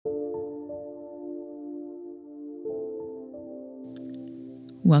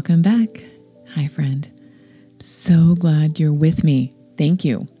Welcome back. Hi, friend. So glad you're with me. Thank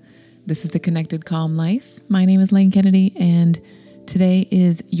you. This is the Connected Calm Life. My name is Lane Kennedy, and today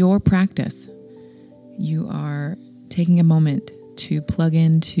is your practice. You are taking a moment to plug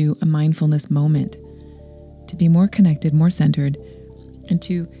into a mindfulness moment, to be more connected, more centered, and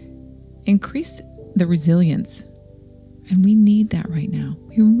to increase the resilience. And we need that right now.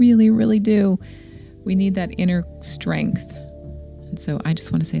 We really, really do. We need that inner strength. And so I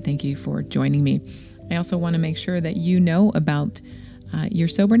just want to say thank you for joining me. I also want to make sure that you know about You're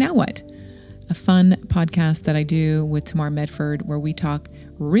Sober Now What? A fun podcast that I do with Tamar Medford where we talk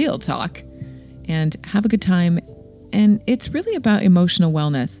real talk and have a good time. And it's really about emotional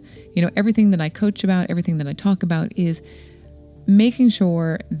wellness. You know, everything that I coach about, everything that I talk about is making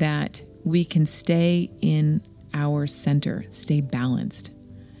sure that we can stay in our center, stay balanced.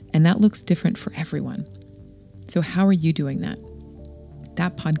 And that looks different for everyone. So how are you doing that?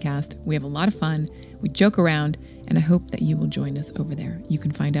 That podcast, we have a lot of fun, we joke around, and I hope that you will join us over there. You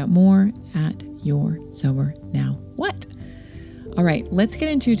can find out more at You're Sober Now What? All right, let's get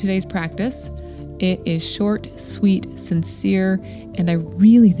into today's practice. It is short, sweet, sincere, and I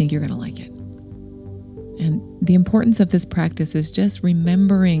really think you're going to like it. And the importance of this practice is just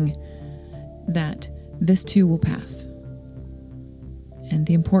remembering that this too will pass. And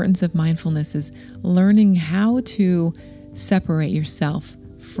the importance of mindfulness is learning how to separate yourself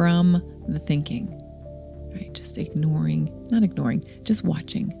from the thinking, right? Just not ignoring, just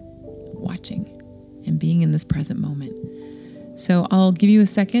watching and being in this present moment. So I'll give you a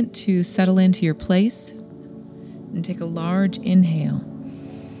second to settle into your place and take a large inhale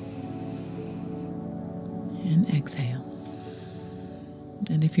and exhale.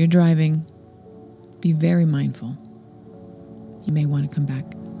 And if you're driving, be very mindful. You may want to come back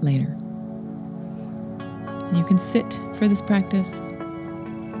later. You can sit for this practice.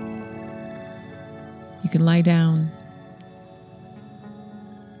 You can lie down.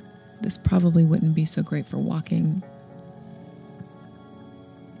 This probably wouldn't be so great for walking.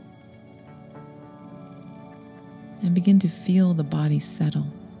 And begin to feel the body settle.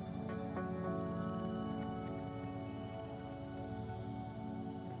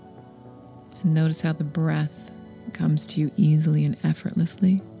 And notice how the breath comes to you easily and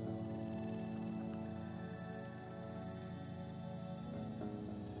effortlessly.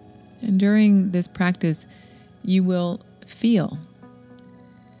 And during this practice, you will feel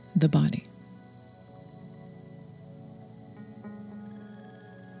the body.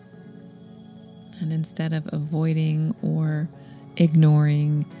 And instead of avoiding or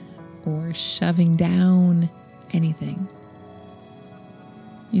ignoring or shoving down anything,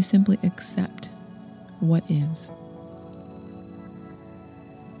 you simply accept what is.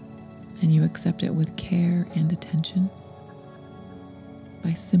 And you accept it with care and attention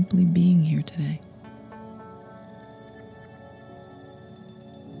by simply being here today.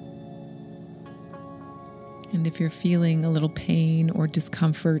 And if you're feeling a little pain or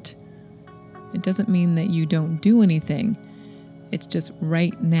discomfort, it doesn't mean that you don't do anything. It's just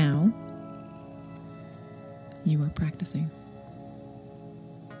right now, you are practicing.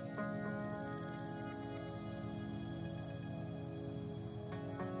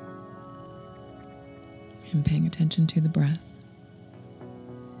 And paying attention to the breath.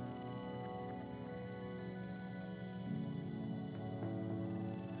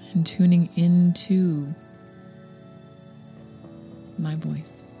 And tuning into my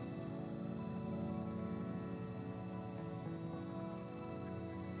voice.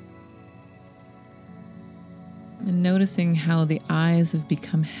 And noticing how the eyes have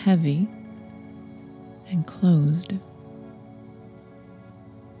become heavy and closed.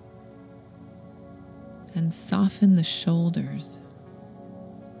 And soften the shoulders.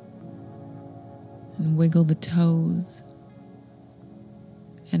 And wiggle the toes.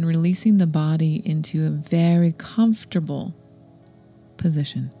 And releasing the body into a very comfortable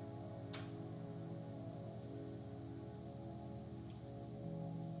position.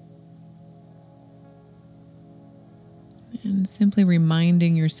 And simply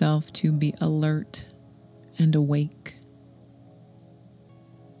reminding yourself to be alert and awake.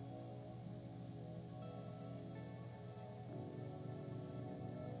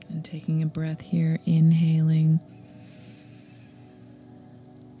 And taking a breath here, inhaling.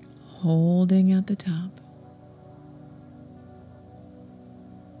 Holding at the top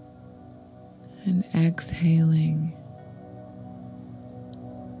and exhaling,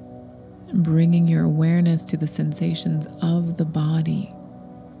 and bringing your awareness to the sensations of the body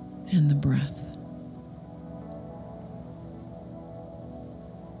and the breath.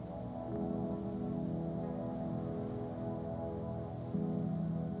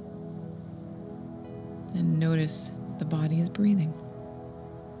 And notice the body is breathing.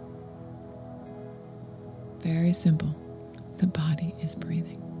 Very simple. The body is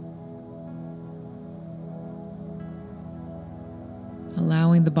breathing.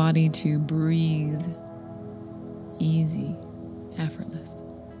 Allowing the body to breathe easy, effortless.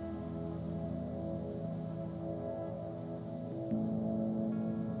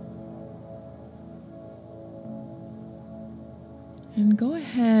 And go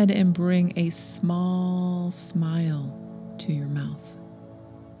ahead and bring a small smile to your mouth.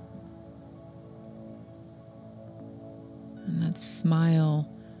 And that smile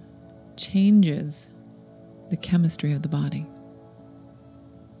changes the chemistry of the body.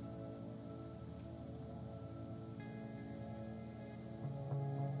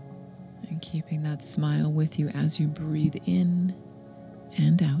 And keeping that smile with you as you breathe in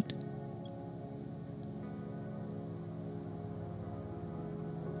and out.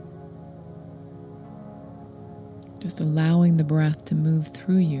 Just allowing the breath to move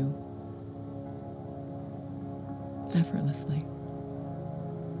through you effortlessly.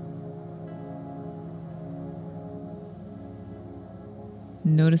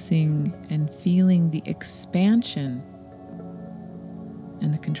 Noticing and feeling the expansion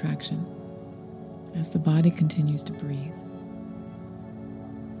and the contraction as the body continues to breathe.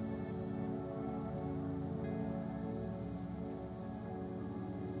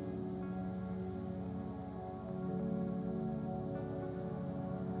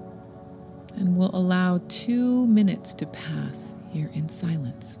 And we'll allow 2 minutes to pass here in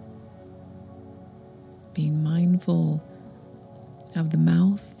silence, being mindful of the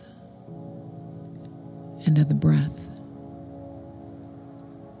mouth and of the breath.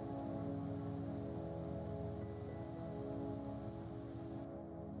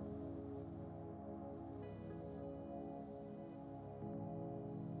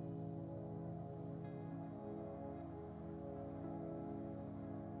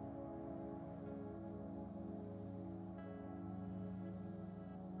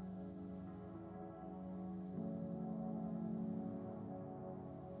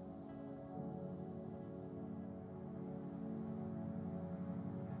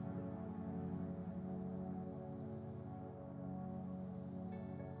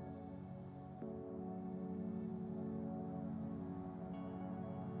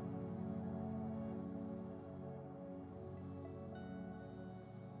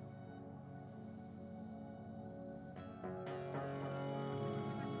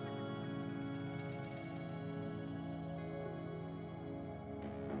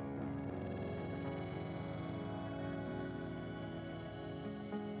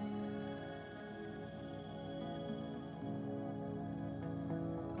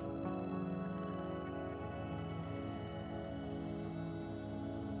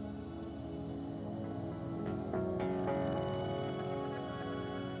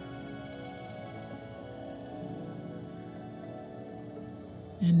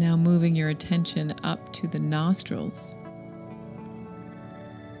 And now moving your attention up to the nostrils.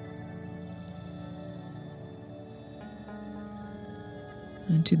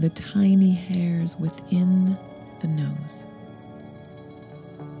 And to the tiny hairs within the nose.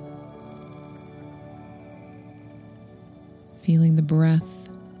 Feeling the breath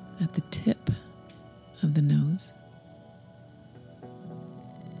at the tip of the nose.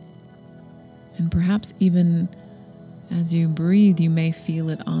 And perhaps even as you breathe, you may feel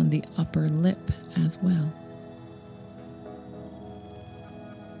it on the upper lip as well.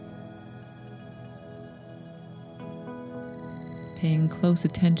 Paying close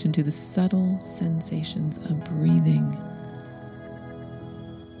attention to the subtle sensations of breathing.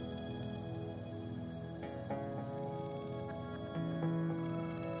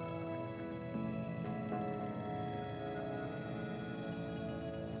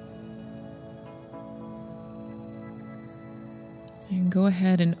 And go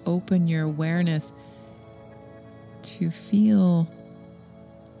ahead and open your awareness to feel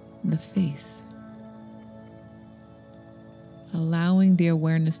the face. Allowing the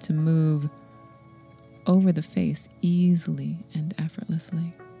awareness to move over the face easily and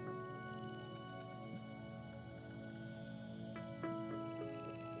effortlessly.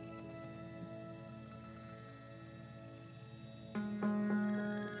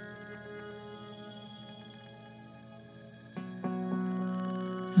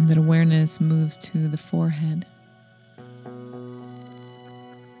 And that awareness moves to the forehead.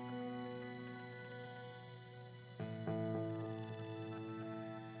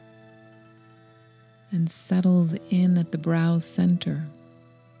 And settles in at the brow center.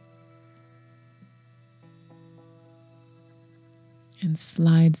 And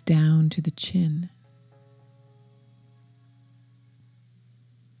slides down to the chin.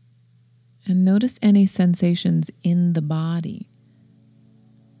 And notice any sensations in the body,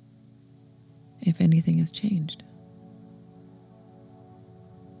 if anything has changed.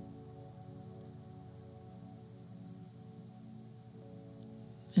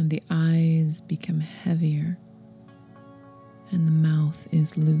 And the eyes become heavier, and the mouth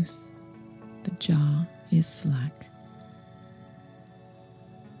is loose, the jaw is slack.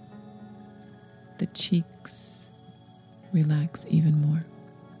 The cheeks relax even more.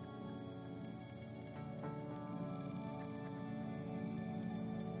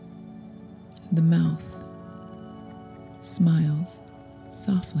 The mouth smiles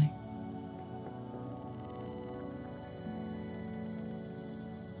softly.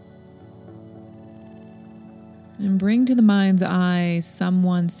 And bring to the mind's eye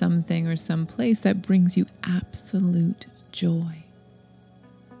someone, something, or some place that brings you absolute joy.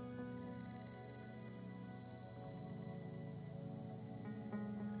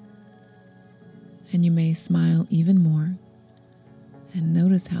 And you may smile even more and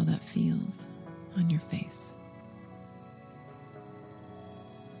notice how that feels on your face.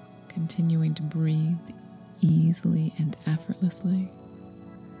 Continuing to breathe easily and effortlessly.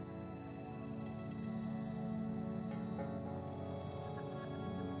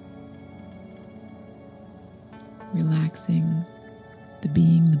 Relaxing the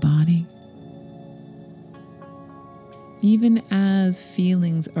being, the body. Even as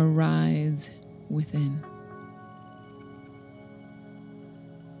feelings arise within.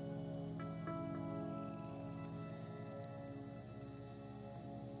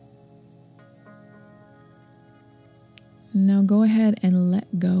 Now go ahead and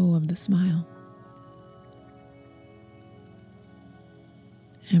let go of the smile.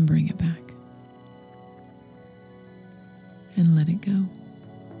 And bring it back. And let it go.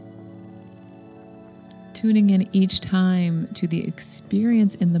 Tuning in each time to the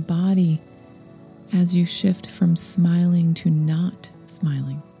experience in the body as you shift from smiling to not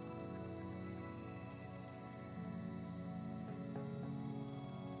smiling.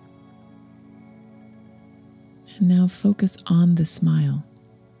 And now focus on the smile.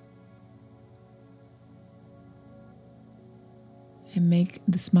 And make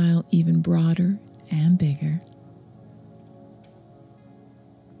the smile even broader and bigger.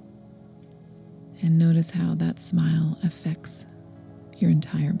 And notice how that smile affects your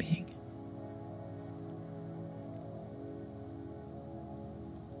entire being.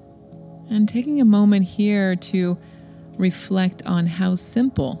 And taking a moment here to reflect on how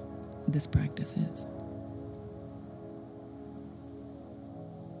simple this practice is.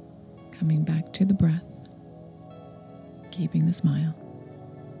 Coming back to the breath, keeping the smile.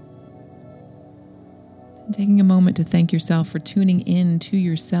 And taking a moment to thank yourself for tuning in to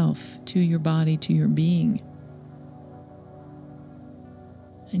yourself, to your body, to your being.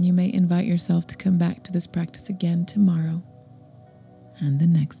 And you may invite yourself to come back to this practice again tomorrow, and the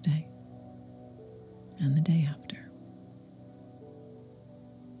next day, and the day after.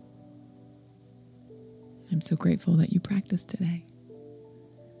 I'm so grateful that you practiced today.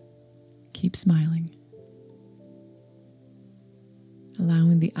 Keep smiling,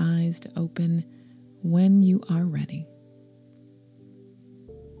 allowing the eyes to open when you are ready.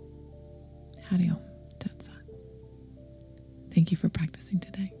 Hari Om Tat Sat. Thank you for practicing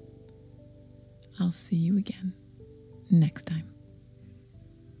today. I'll see you again next time.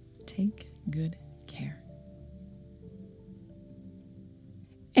 Take good care.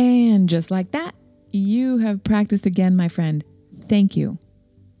 And just like that, you have practiced again, my friend. Thank you.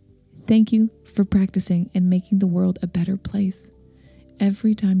 Thank you for practicing and making the world a better place.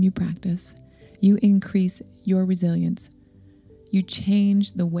 Every time you practice, you increase your resilience. You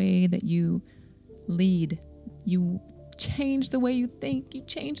change the way that you lead. You change the way you think. You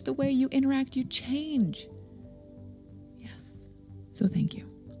change the way you interact. You change. Yes. So thank you.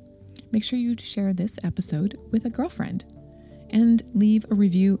 Make sure you share this episode with a girlfriend and leave a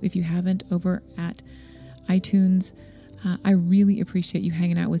review if you haven't over at iTunes. I really appreciate you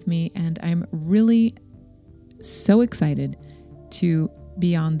hanging out with me, and I'm really so excited to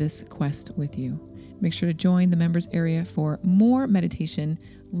be on this quest with you. Make sure to join the members area for more meditation,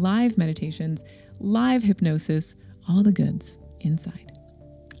 live meditations, live hypnosis, all the goods inside.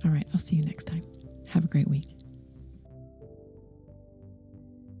 All right, I'll see you next time. Have a great week.